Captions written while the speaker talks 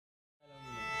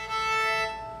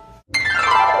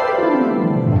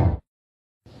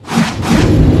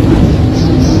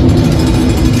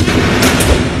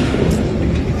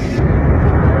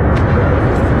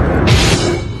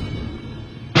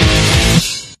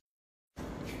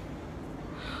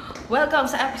Welcome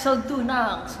sa episode 2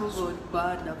 ng Sugod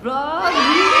Banda Vlog!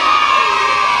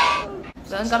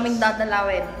 Saan kaming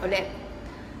dadalawin ulit?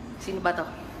 Sino ba to?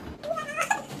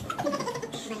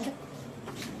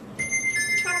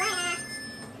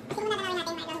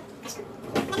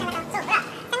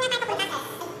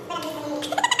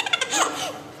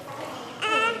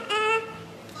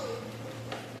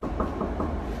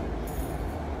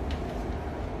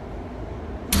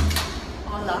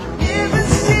 Hola.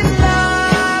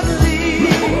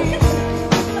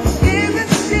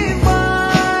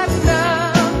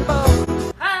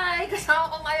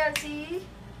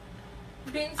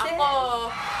 Princess? Ako!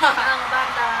 Ang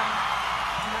banda.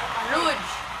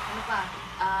 Rouge! Ano pa?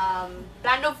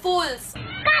 Land of Fools!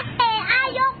 Kasi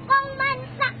ayokong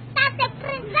mansakta si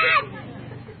Princess!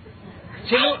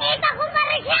 Nakikita ko pa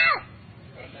rin siya!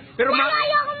 Pero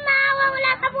ayokong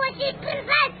mawawala sa buhay si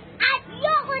Princess! At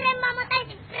ayoko rin mamatay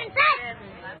si Princess!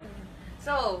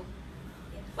 So,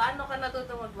 paano ka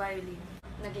natuto mag-violin?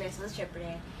 Nag-lessons,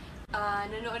 syempre.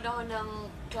 Nanood ako ng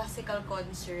classical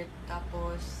concert,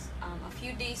 tapos a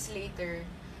few days later,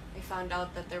 I found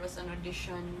out that there was an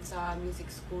audition sa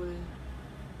music school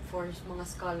for mga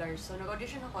scholars. So,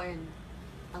 nag-audition ako yun.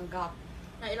 Tanggap.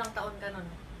 Na ilang taon ka nun?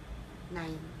 9.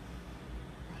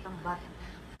 Ang bata.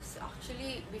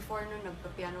 Actually, before nun,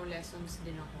 nagpa-piano lessons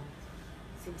din ako.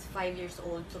 Since 5 years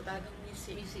old. So, talagang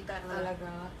music ka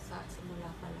talaga sa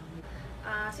simula pa lang.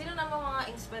 Sino naman mga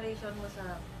inspiration mo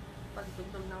sa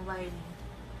pagtugtog ng violin?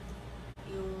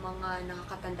 Yung mga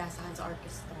nakakatanda sa sa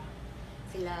orchestra.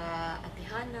 Sila Ate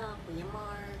Hana, Kuya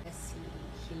Mar, si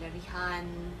Hilary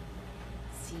Han,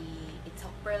 si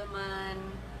Itzhak Perlman.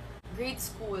 Grade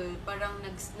school, parang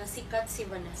nasikat si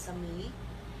Vanessa May.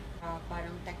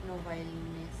 Parang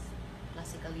techno-violinist,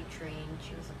 classically trained.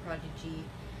 She was a prodigy.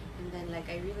 And then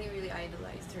like I really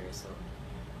idolized her. So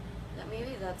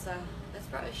maybe that's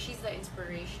probably she's the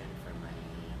inspiration for my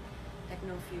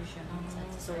techno fusion at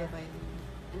solo violin.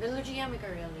 And then Lucia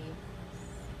Micarelli.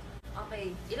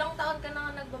 Okay. Ilang taon ka na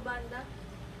nga nagbabanda?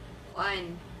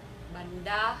 1.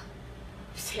 Banda.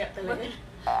 Siya talaga.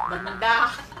 Banda.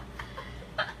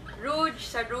 Rouge.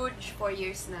 Sa Rouge, 4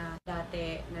 years na.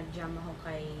 Dati, nag-jam ako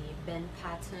kay Ben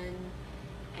Patton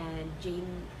and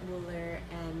Jane Muller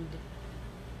and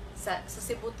sa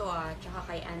Cebu to tsaka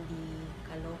kay Andy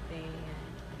Calope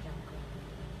and nag-jam ko.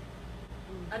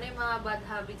 Ano yung mga bad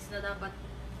habits na dapat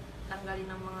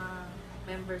tanggalin ng mga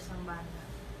members ng banda?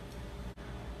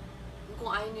 Kung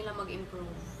ayaw nila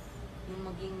mag-improve, yung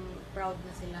maging proud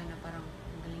na sila na parang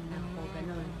galing na ako,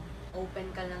 ganun. Open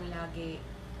ka lang lagi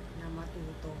na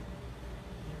matuto.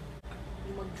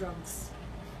 Yung mag-drugs.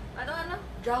 Ano?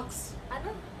 Drugs!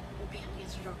 Ano? Opium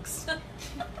against drugs.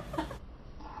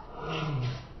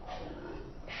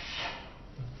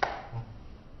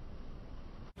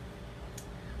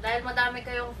 Dahil madami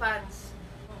kayong fans,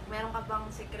 meron ka bang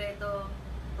sikreto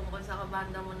tungkol sa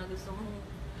kabanda mo na gusto mong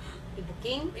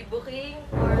i-booking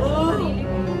or sa sarili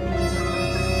mo?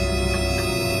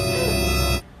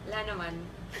 Wala naman.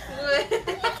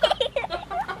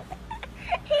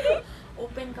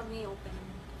 Open kami, open.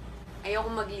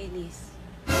 Ayoko maglinis.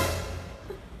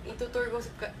 Itutur ko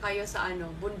kayo sa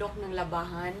bundok ng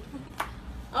Labahan.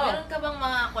 Meron ka bang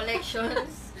mga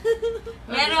collections?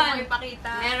 Meron. Gusto mo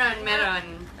ipakita? Meron.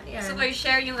 Ano yan? Gusto ko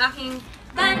i-share yung aking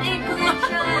band-aid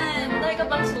collection. Dahil ka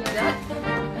bang sugat?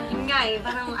 Yun nga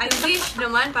parang I wish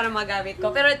naman para magamit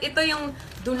ko. Pero ito yung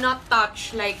do not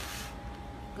touch, like,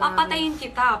 papatayin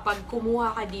kita pag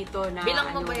kumuha ka dito na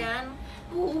Bilang mo ba yan?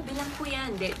 Oo, bilang ko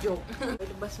yan. De, joke.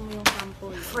 Ilabas mo yung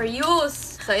sample. For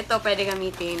use! So ito, pwede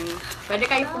gamitin. Pwede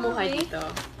kayo kumuha dito.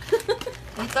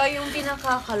 Ito yung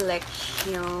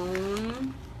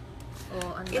pinaka-collection.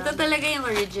 Ito talaga yung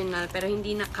original, pero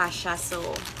hindi na kasha, so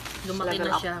Lumaki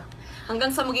na siya.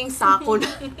 hanggang sa maging sako na.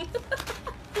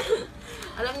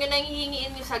 Alam niyo,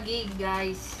 nangihingiin niyo sa gig,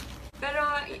 guys. Pero,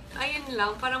 ayun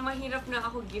lang, parang mahirap na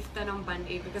ako gifta ng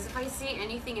band-aid. Because if I see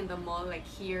anything in the mall, like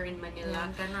here in Manila,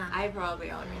 Yan ka na. I probably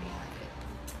already have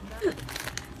it.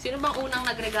 Sino bang unang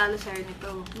nagregalo sa'yo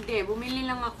nito? Hindi, bumili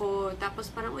lang ako. Tapos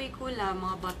parang, uy, cool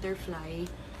mga butterfly.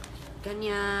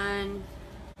 Ganyan.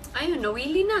 Ayun,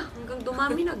 nawili na. Hanggang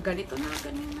dumami na. Ganito na,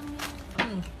 ganyan lang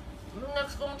yan. Yung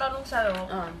next kong tanong sa'yo,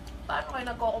 paano kayo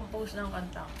nagko-compose ng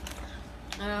kanta?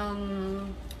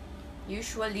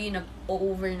 Usually,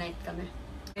 nag-overnight kami.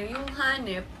 Yung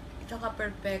Hanep, tsaka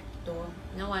Perfecto,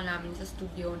 nawa namin sa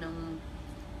studio ng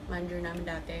manager namin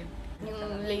dati.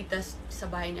 Yung latest sa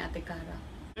bahay ni Ate Cara.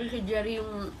 Si Jerry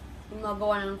yung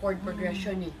magawa ng chord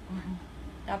progression eh.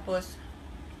 Tapos,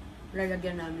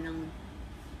 lalagyan namin ng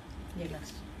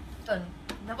lyrics. Yun,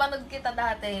 napanood kita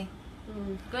dati.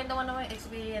 Kwento mo naman yung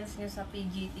experience niyo sa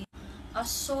PGT. As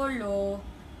solo,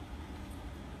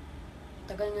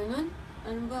 tagal na nun.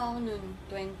 Ano ba ako nun?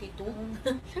 22?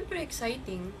 Siyempre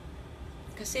exciting.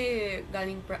 Kasi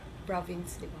galing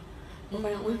province, di ba?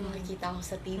 Parang, makikita ako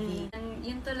sa TV. And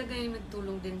yun talaga yung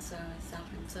nagtulong din sa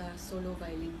akin, sa solo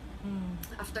violin.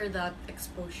 After that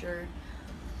exposure,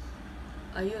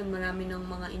 ayun, marami ng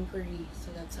mga inquiry.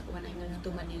 So that's when I moved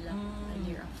to Manila a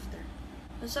year after.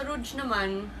 Sa Rouge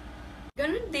naman,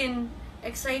 ganun din,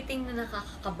 exciting na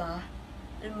nakakakaba.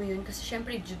 Alam mo yun, kasi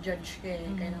syempre judge ka eh,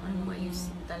 kailangan mo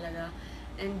ayusin talaga.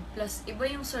 And plus, iba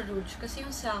yung sa Rouge, kasi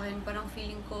yung sa akin, parang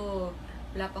feeling ko,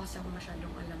 wala pa kasi ako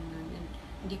masyadong alam nun. And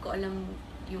hindi ko alam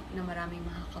yung na maraming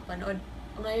makakapanood.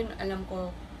 Ngayon, alam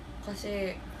ko,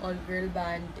 kasi all-girl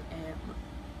band,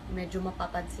 medyo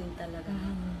mapapansin talaga.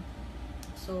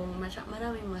 So,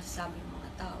 maraming masasabi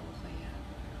mga tao, kaya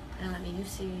kailangan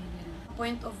ayusin.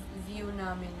 Point of view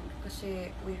namin, kasi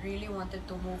we really wanted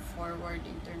to move forward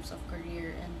in terms of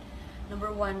career. And number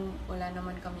one, wala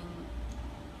naman kaming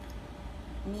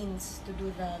means to do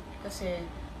that kasi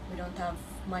we don't have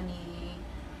money,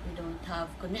 we don't have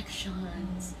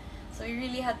connections. So we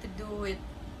really had to do it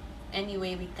any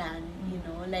way we can, you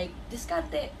know, like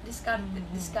diskarte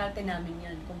namin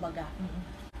yun, kumbaga.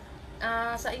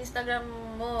 Sa Instagram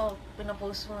mo,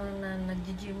 pinapost mo na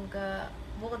nag-gym ka.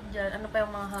 Bukod dyan, ano pa yung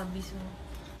mga hobbies mo?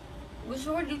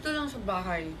 Gusto ko dito lang sa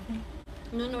bahay.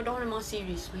 Nanonood ako ng mga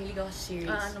series. Mahilig ako sa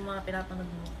series. Ano mga pinapanood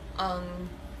mo?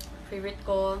 Favorite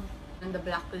ko, The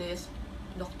Blacklist,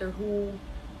 Doctor Who,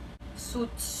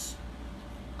 Suits.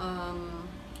 Ang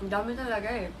dami talaga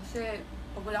eh. Kasi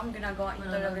pag wala akong ginagawa, ito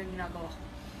talaga yung ginagawa ko.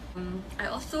 I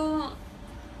also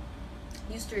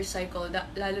used to recycle,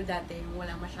 lalo dati,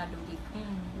 wala masyadong geek.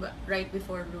 But right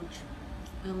before Rouge,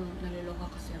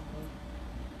 naliloka kasi ako.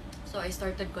 So I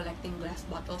started collecting glass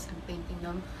bottles and painting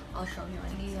them. I'll show you.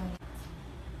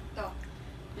 Ito.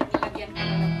 Nilagyan ko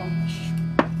na ng punch.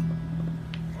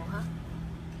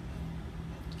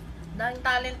 Daming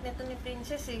talent nito ni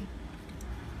Princess eh.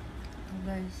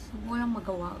 Guys. Walang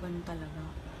magawa, ganun talaga.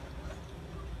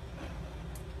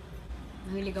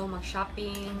 Mahilig ako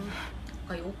mag-shopping,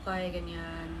 ukay-ukay,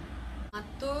 ganyan.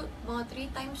 Mga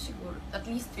 3 times siguro. At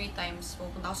least 3 times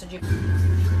pupunta ako sa gym.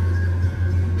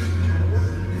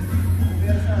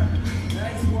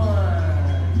 Nice one!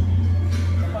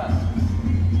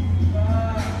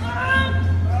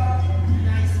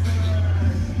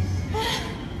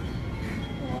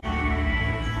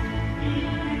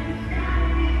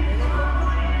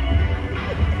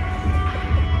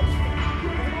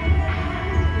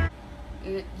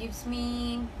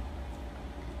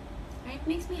 It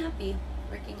makes me happy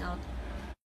working out.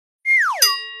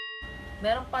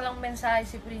 Meron palang mensahe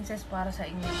si Princess para sa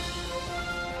inyo.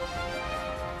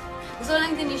 Gusto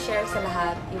lang din i-share sa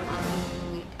lahat yung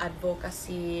aming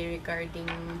advocacy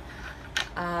regarding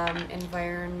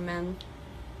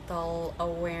environmental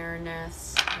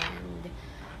awareness and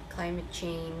climate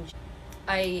change.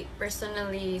 I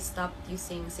personally stopped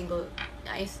using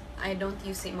I don't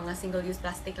use mga single-use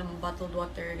plastic lang, bottled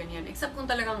water, ganyan. Except kung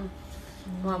talagang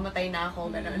mamatay na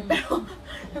ako, gano'n. Pero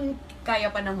yung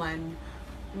kaya pa naman,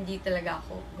 hindi talaga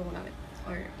ako gumagamit.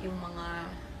 Or yung mga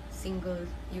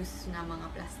single-use na mga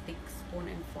plastic spoon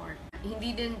and fork.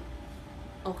 Hindi din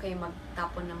okay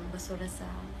magtapon ng basura sa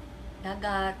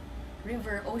dagat,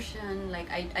 river, ocean.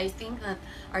 Like, I think that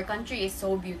our country is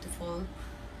so beautiful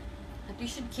that we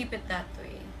should keep it that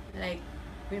way. Like,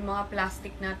 yung mga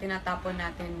plastic na tinatapon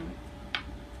natin,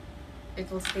 it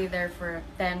will stay there for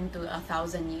 10 to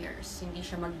 1,000 years. Hindi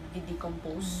siya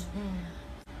mag-decompose.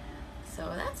 So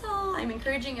that's all. I'm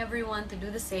encouraging everyone to do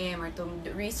the same or to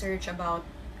research about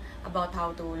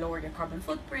how to lower their carbon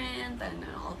footprint and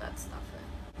all that stuff.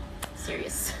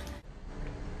 Serious.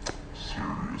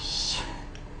 Charot.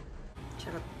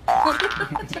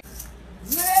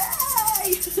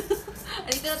 Yay!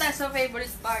 Dito na tayo sa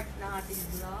favorite part ng ating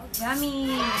vlog.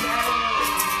 Yummy!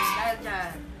 Dahil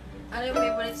dyan, ano yung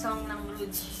favorite song ng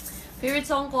Rouge? Favorite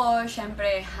song ko,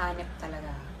 syempre, Hanep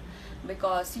talaga.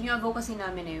 Because yun yung advocacy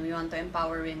namin eh. We want to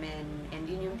empower women. And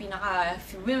yun yung pinaka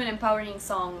women empowering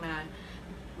song na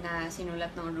sinulat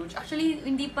ng Rouge. Actually,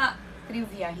 hindi pa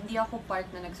trivia. Hindi ako part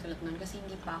na nagsulat nun kasi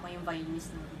hindi pa ako yung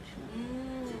violinist ng Rouge.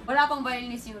 Wala pang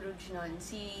violinist yung Rouge nun.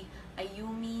 Si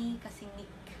Ayumi, kasi Nick,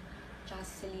 tsaka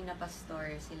si Selena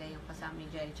Pastor. Sila yung kasama ni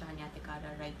Jerry tsaka ni Ate Cara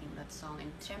writing that song.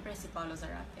 And syempre si Paulo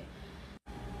Zarate.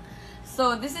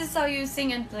 So, this is how you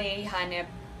sing and play Hanep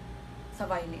sa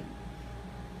violin.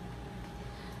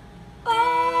 Oh,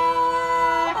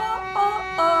 oh, oh,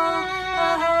 oh,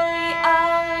 ahali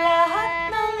ang lahat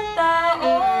ng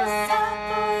tao sa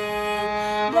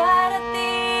tuwing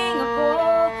darating ako,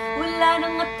 wala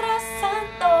nang atrasan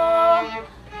to.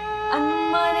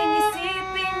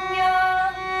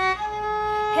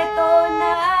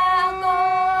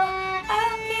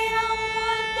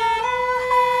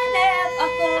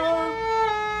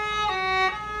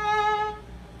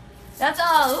 That's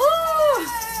all! Woo!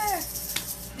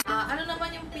 Ano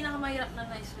naman yung pinakamahirap na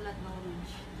naisulat ng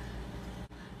Rouge?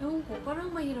 Ewan ko, parang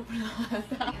mahirap lahat.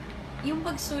 Yung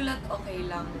pagsulat, okay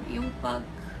lang. Yung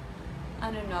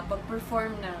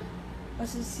pag-perform na,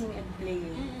 kasi sing and play.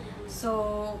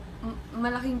 So,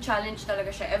 malaking challenge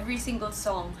talaga siya. Every single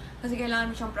song. Kasi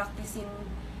kailangan mo siyang practicein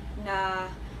na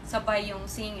sabay yung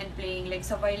singing and playing. Like,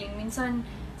 sa violin, minsan,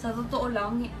 sa totoo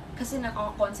lang, kasi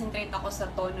nakakonsentrate ako sa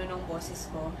tono ng boses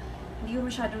ko. Hindi ko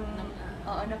masyadong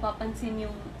napapansin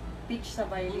yung pitch sa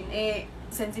violin.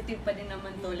 Sensitive pa din naman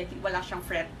to. Like, wala siyang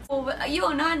fret. So,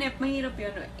 yun, hanep, mahirap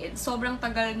yun. Sobrang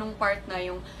tagal nung part na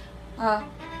yung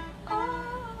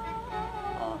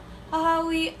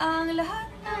hahawi ang lahat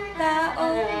ng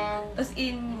tao. Tapos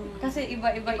kasi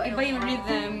iba yung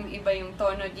rhythm, iba yung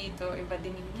tono dito, iba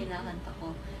din yung kinakanta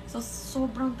ko. So,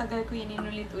 sobrang tagal ko yun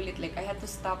inulit-ulit. Like, I had to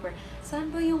stop her.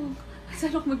 Saan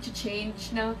ako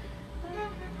mag-change na,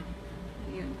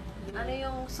 yun. Ano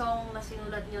yung song na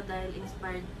sinulat nyo dahil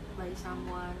inspired by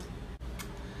someone?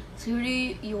 Siguro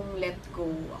yung Let Go,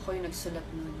 ako yung nagsulat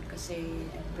nun kasi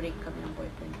break kami ng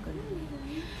boyfriend ko nun.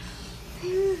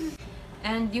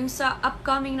 And yung sa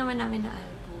upcoming naman namin na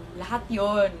album, lahat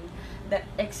yon the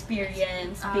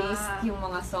experience-based yung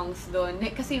mga songs doon.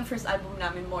 Kasi yung first album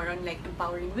namin more on like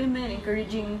empowering women,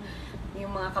 encouraging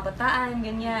yung mga kabataan,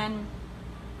 ganyan.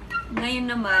 Ngayon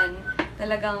naman,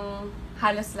 talagang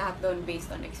halos lahat doon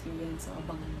based on experience. So,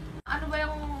 abangan nyo. Ano ba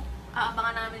yung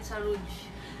aabangan namin sa Rouge?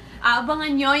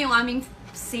 Aabangan nyo yung aming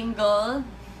single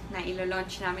na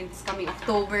ilo-launch namin this coming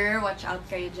October. Watch out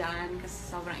kayo dyan kasi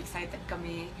sobrang excited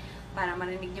kami para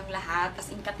marinig yung lahat.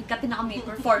 Tapos ikat-ikatin na kami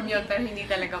perform yun pero hindi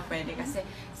talaga pwede kasi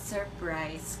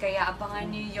surprise. Kaya abangan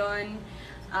nyo yun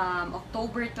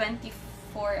October 24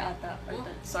 ata.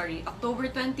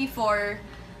 October 24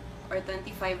 or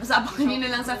 25. Basta abangan nyo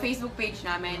na lang sa Facebook page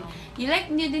namin. I-like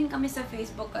nyo din kami sa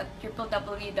Facebook at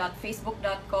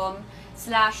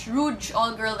www.facebook.com/Rouge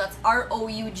Allgirl. That's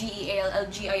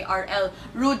ROUGEALLGIRL.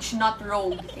 Rouge, not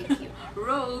Rogue. Thank you.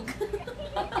 Rogue!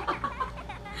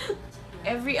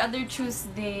 Every other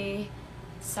Tuesday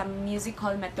sa Music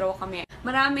Hall Metro kami.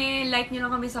 Marami, like nyo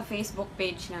lang kami sa Facebook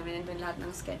page namin. Nandun lahat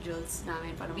ng schedules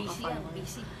namin para makafollow.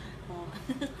 Busy.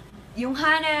 Yung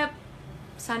Hanep,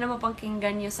 sana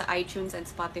mapakinggan nyo sa iTunes and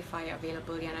Spotify.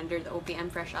 Available yan under the OPM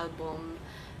Fresh album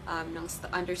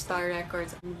under Star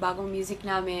Records. Bagong music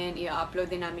namin,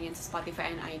 i-upload din namin yan sa Spotify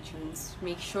and iTunes.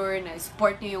 Make sure na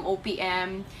support nyo yung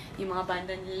OPM, yung mga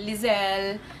banda ni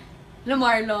Lizelle,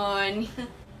 Lamarlon.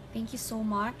 Thank you so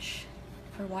much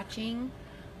for watching.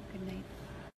 Good night.